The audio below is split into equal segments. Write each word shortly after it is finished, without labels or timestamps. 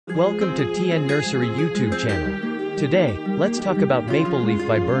Welcome to TN Nursery YouTube channel. Today, let's talk about Mapleleaf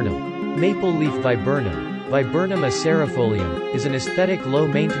Viburnum. Mapleleaf Viburnum, Viburnum acerifolium, is an aesthetic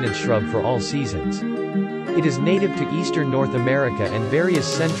low-maintenance shrub for all seasons. It is native to eastern North America and various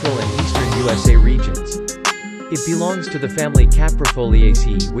central and eastern USA regions. It belongs to the family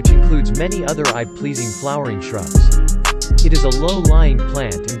Caprifoliaceae, which includes many other eye-pleasing flowering shrubs. It is a low-lying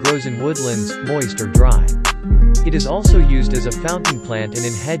plant and grows in woodlands, moist or dry. It is also used as a fountain plant and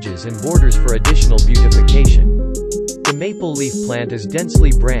in hedges and borders for additional beautification. The maple leaf plant is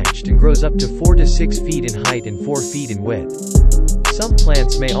densely branched and grows up to 4 to 6 feet in height and 4 feet in width. Some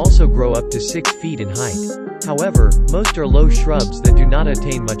plants may also grow up to 6 feet in height. However, most are low shrubs that do not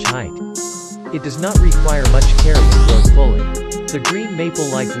attain much height. It does not require much care to grow fully. The green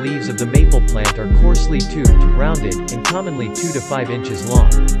maple-like leaves of the maple plant are coarsely-toothed, rounded, and commonly 2 to 5 inches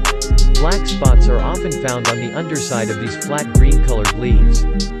long. Black spots are often found on the underside of these flat green-colored leaves.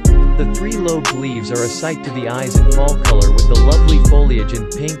 The 3 lobed leaves are a sight to the eyes in fall color with the lovely foliage in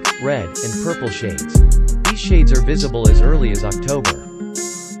pink, red, and purple shades. These shades are visible as early as October.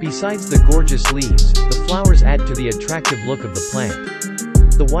 Besides the gorgeous leaves, the flowers add to the attractive look of the plant.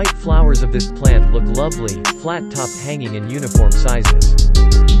 The white flowers of this plant look lovely, flat-topped, hanging in uniform sizes.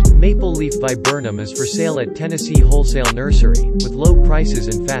 Mapleleaf Viburnum is for sale at Tennessee Wholesale Nursery, with low prices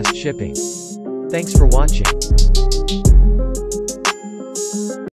and fast shipping. Thanks for watching.